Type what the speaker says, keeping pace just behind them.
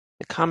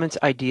The comments,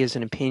 ideas,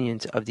 and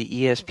opinions of the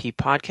ESP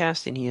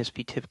podcast and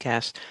ESP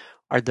Tipcast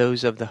are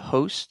those of the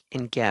host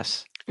and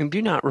guests and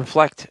do not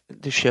reflect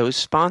the show's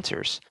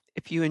sponsors.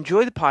 If you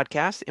enjoy the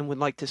podcast and would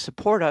like to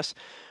support us,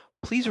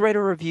 please write a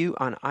review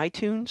on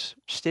iTunes,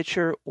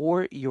 Stitcher,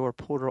 or your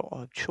portal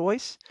of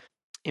choice.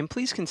 And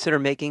please consider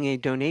making a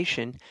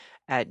donation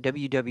at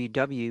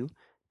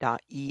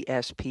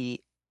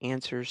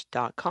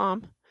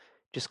www.espanswers.com.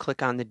 Just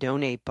click on the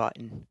donate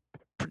button.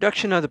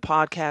 Production of the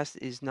podcast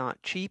is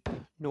not cheap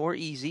nor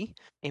easy,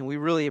 and we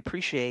really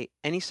appreciate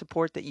any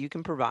support that you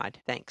can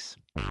provide. Thanks.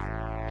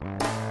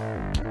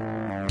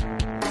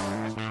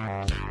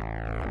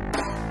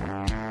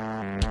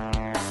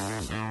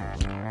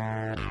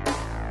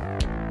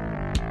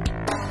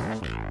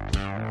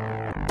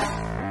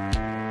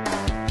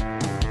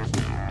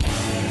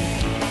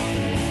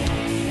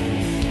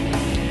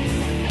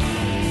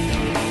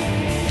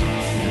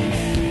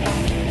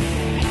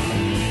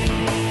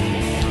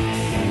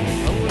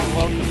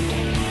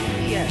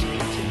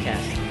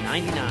 Tipcast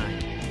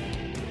 99.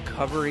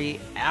 Recovery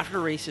after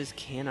races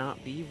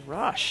cannot be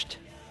rushed.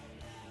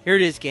 Here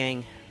it is,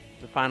 gang.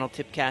 The final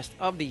Tipcast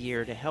of the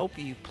year to help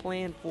you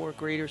plan for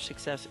greater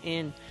success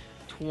in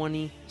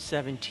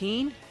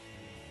 2017.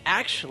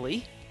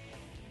 Actually,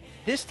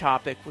 this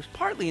topic was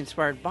partly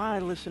inspired by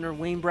listener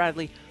Wayne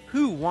Bradley,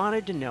 who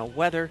wanted to know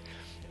whether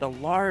the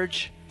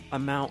large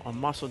amount of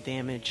muscle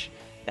damage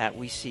that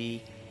we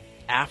see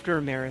after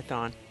a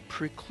marathon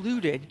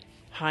precluded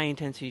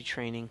high-intensity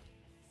training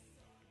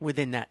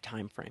within that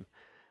time frame.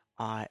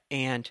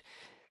 And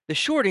the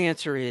short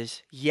answer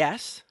is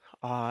yes,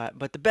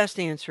 but the best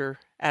answer,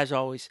 as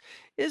always,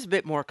 is a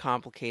bit more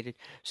complicated.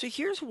 So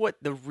here's what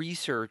the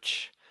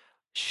research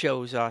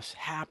shows us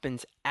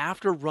happens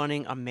after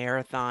running a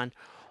marathon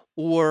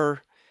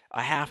or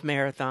a half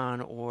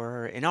marathon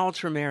or an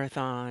ultra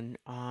marathon,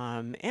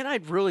 and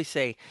I'd really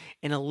say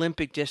an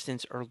Olympic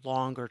distance or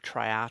longer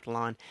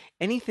triathlon,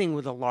 anything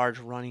with a large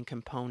running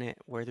component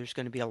where there's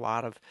going to be a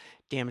lot of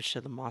damage to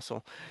the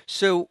muscle.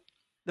 So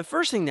the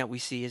first thing that we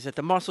see is that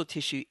the muscle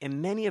tissue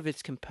and many of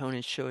its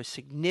components show a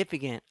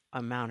significant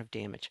amount of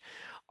damage.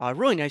 A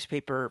really nice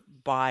paper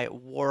by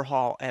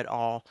Warhol et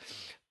al.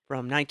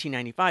 From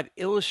 1995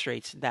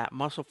 illustrates that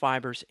muscle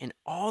fibers and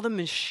all the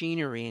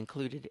machinery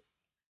included,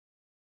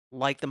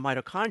 like the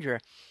mitochondria,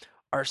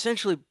 are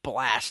essentially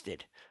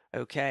blasted.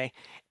 Okay,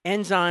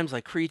 enzymes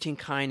like creatine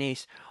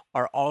kinase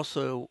are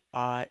also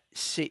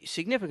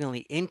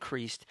significantly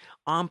increased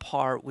on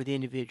par with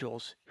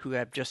individuals who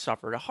have just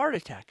suffered a heart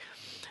attack.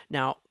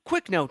 Now,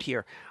 quick note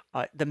here,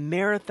 the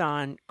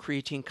marathon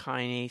creatine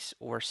kinase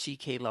or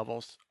CK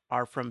levels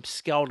are from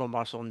skeletal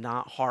muscle,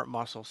 not heart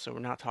muscle, so we're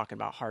not talking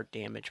about heart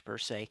damage per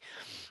se.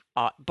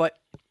 But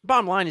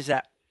bottom line is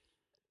that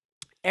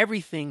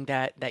everything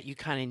that you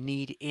kind of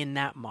need in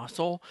that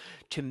muscle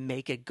to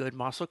make a good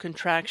muscle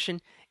contraction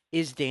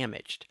is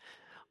damaged.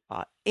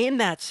 In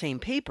that same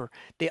paper,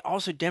 they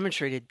also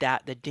demonstrated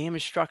that the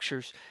damaged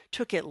structures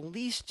took at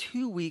least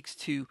 2 weeks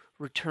to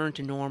return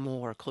to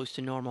normal or close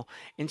to normal.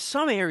 In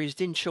some areas,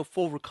 didn't show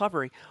full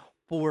recovery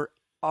for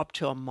up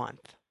to a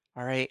month.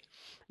 All right.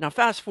 Now,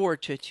 fast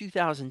forward to a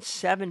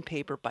 2007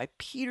 paper by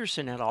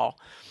Peterson et al.,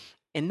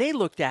 and they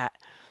looked at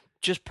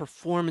just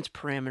performance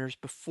parameters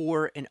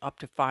before and up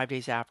to 5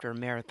 days after a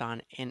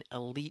marathon in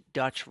elite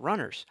Dutch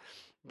runners.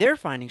 Their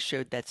findings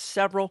showed that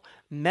several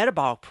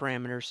metabolic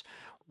parameters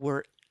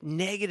were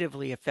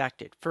negatively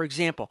affected. For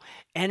example,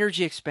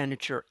 energy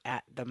expenditure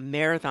at the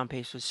marathon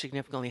pace was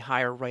significantly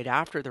higher right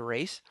after the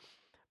race,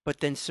 but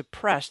then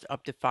suppressed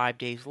up to 5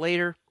 days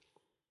later.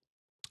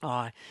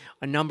 A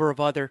number of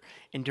other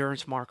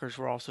endurance markers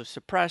were also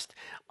suppressed.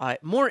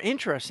 More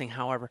interesting,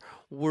 however,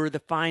 were the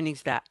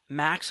findings that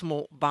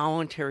maximal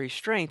voluntary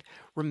strength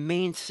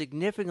remained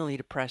significantly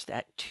depressed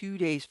at 2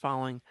 days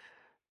following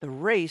the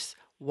race,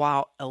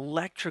 while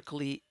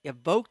electrically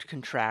evoked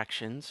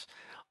contractions,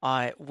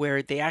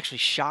 where they actually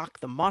shock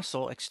the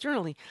muscle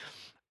externally,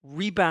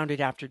 rebounded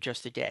after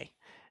just a day.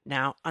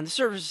 Now, on the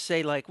surface,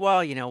 say like,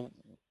 well,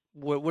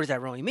 what does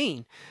that really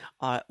mean?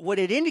 What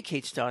it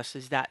indicates to us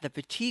is that the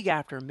fatigue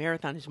after a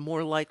marathon is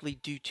more likely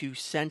due to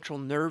central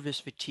nervous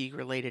fatigue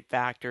related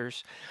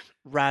factors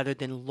rather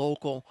than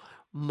local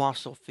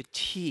muscle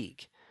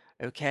fatigue.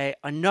 Okay,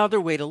 another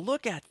way to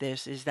look at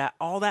this is that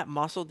all that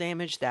muscle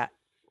damage that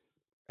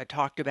I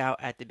talked about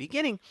at the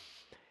beginning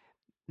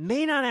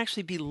may not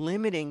actually be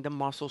limiting the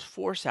muscle's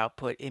force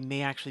output. It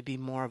may actually be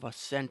more of a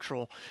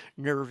central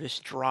nervous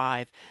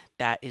drive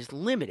that is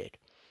limited.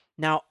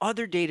 Now,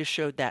 other data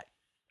showed that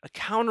a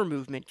counter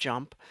movement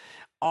jump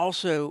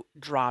also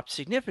dropped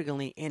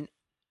significantly and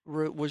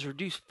was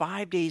reduced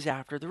 5 days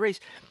after the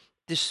race,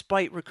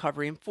 despite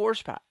recovery and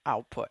force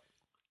output.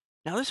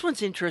 Now, this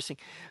one's interesting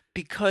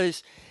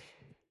because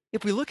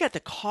if we look at the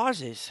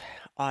causes,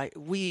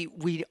 we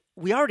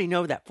already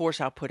know that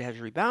force output has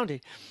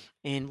rebounded,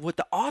 and what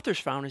the authors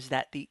found is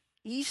that the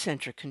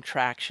eccentric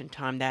contraction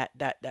time, that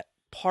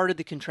part of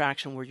the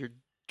contraction where you're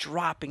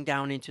dropping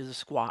down into the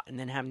squat and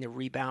then having to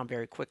rebound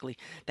very quickly,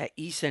 that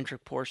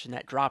eccentric portion,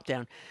 that drop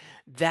down,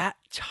 that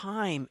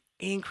time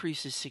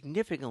increases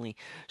significantly.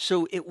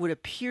 So it would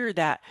appear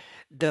that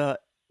the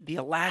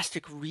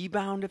elastic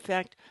rebound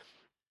effect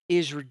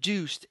is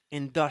reduced,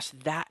 and thus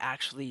that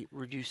actually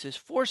reduces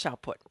force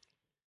output.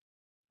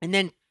 And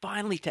then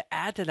finally, to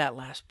add to that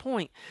last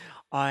point,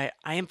 I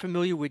am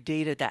familiar with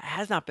data that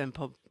has not been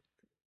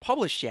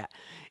published yet,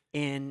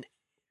 and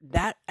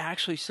that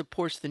actually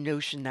supports the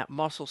notion that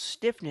muscle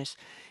stiffness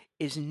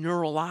is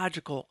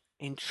neurological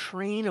and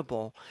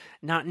trainable,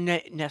 not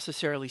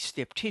necessarily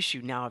stiff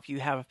tissue. Now, if you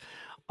have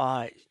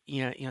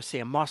say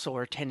a muscle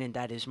or a tendon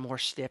that is more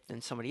stiff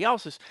than somebody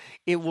else's,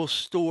 it will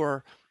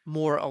store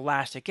more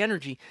elastic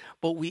energy.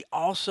 But we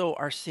also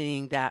are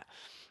seeing that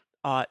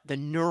the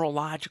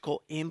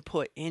neurological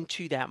input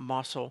into that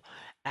muscle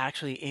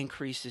actually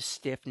increases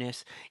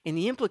stiffness. And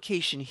the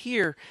implication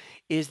here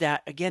is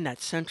that, again,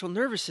 that central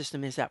nervous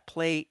system is at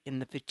play in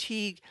the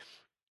fatigue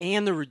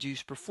and the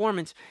reduced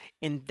performance.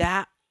 And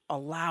that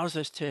allows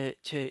us to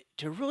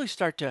really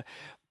start to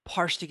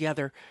parse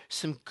together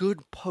some good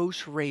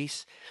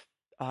post-race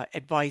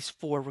advice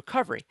for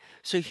recovery.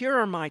 So here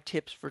are my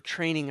tips for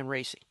training and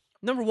racing.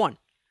 Number one,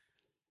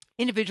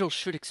 individuals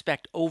should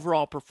expect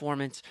overall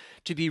performance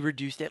to be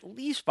reduced at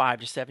least 5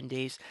 to 7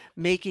 days,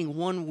 making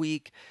 1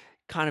 week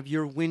kind of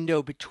your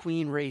window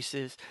between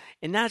races.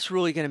 And that's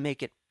really going to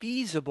make it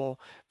feasible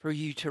for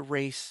you to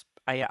race,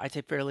 I'd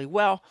say, fairly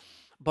well.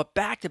 But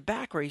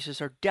back-to-back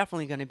races are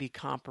definitely going to be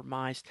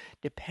compromised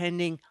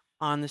depending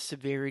on the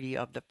severity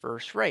of the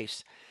first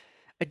race.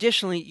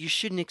 Additionally, you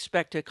shouldn't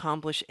expect to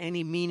accomplish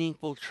any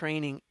meaningful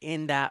training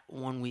in that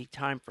 1 week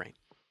time frame.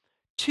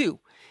 2,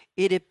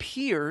 it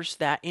appears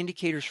that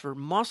indicators for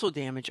muscle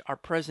damage are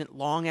present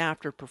long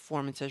after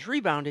performance has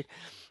rebounded,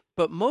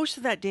 but most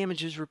of that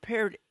damage is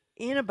repaired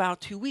in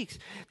about 2 weeks.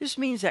 This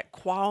means that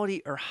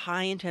quality or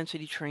high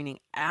intensity training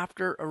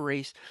after a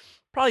race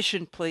probably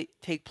shouldn't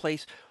take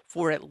place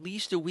for at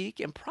least a week,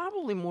 and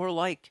probably more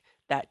like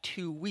that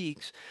 2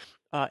 weeks.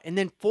 And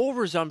then full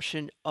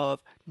resumption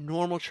of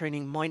normal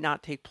training might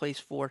not take place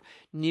for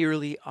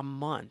nearly a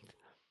month.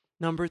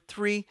 Number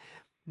 3,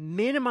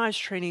 minimize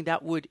training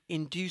that would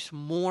induce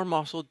more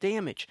muscle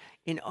damage.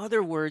 In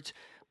other words,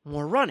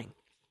 more running.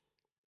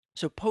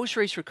 So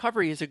post-race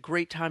recovery is a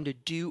great time to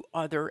do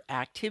other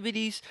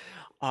activities.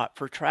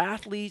 For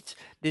triathletes,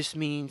 this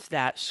means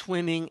that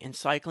swimming and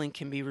cycling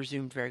can be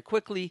resumed very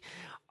quickly,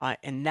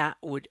 and that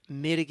would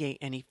mitigate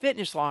any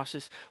fitness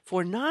losses.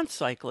 For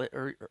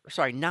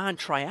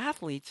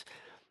non-triathletes,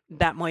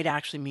 that might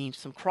actually mean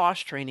some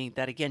cross-training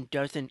that, again,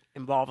 doesn't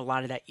involve a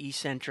lot of that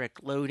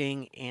eccentric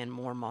loading and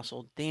more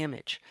muscle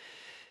damage.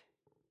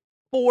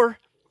 4,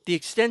 the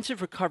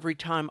extensive recovery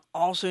time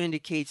also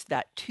indicates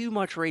that too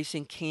much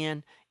racing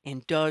can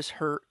and does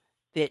hurt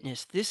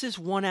fitness. This is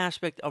one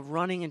aspect of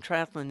running and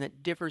triathlon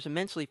that differs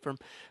immensely from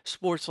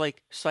sports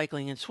like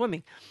cycling and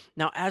swimming.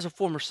 Now, as a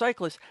former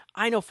cyclist,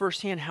 I know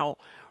firsthand how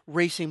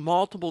racing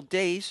multiple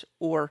days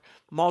or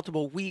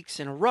multiple weeks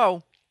in a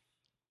row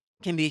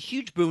can be a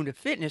huge boon to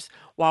fitness,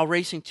 while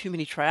racing too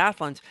many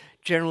triathlons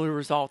generally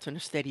results in a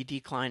steady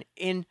decline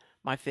in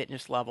my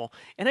fitness level.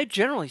 And I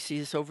generally see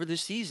this over the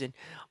season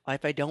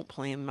if I don't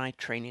plan my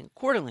training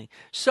accordingly.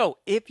 So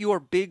if your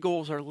big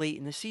goals are late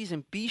in the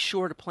season, be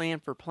sure to plan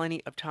for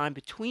plenty of time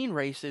between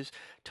races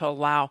to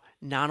allow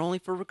not only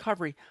for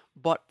recovery,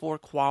 but for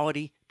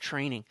quality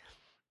training.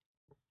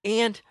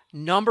 And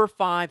number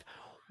 5,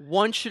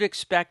 one should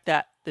expect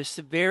that the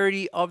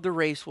severity of the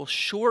race will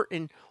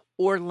shorten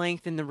or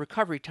lengthen the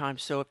recovery time.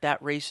 So if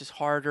that race is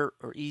harder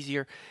or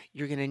easier,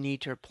 you're going to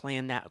need to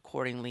plan that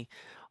accordingly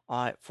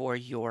for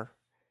your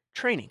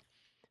training.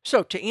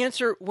 So to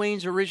answer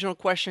Wayne's original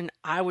question,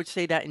 I would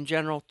say that in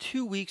general,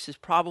 2 weeks is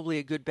probably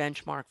a good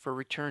benchmark for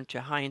return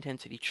to high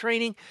intensity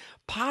training,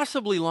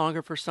 possibly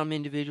longer for some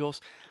individuals.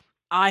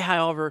 I,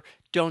 however,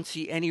 don't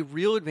see any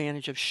real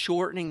advantage of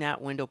shortening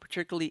that window,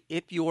 particularly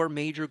if your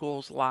major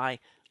goals lie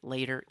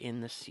later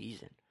in the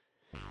season.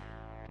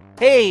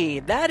 Hey,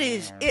 that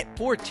is it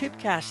for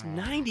Tipcast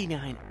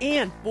 99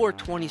 and for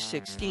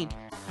 2016.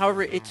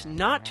 However, it's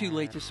not too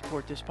late to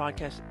support this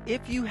podcast.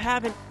 If you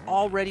haven't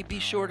already, be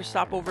sure to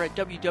stop over at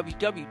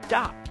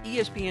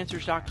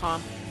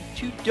www.espanswers.com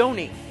to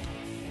donate.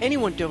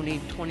 Anyone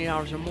donating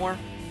 $20 or more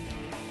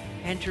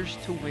enters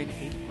to win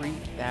a free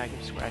bag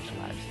of Scratch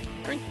Labs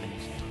drink mix.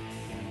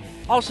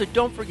 Also,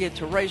 don't forget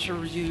to write a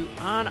review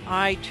on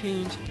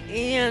iTunes.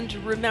 And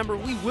remember,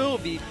 we will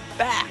be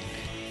back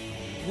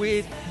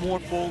with more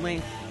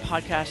full-length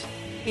podcasts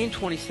in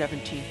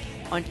 2017.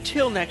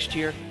 Until next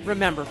year,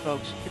 remember,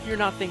 folks, if you're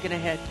not thinking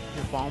ahead,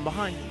 you're falling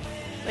behind.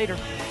 Later.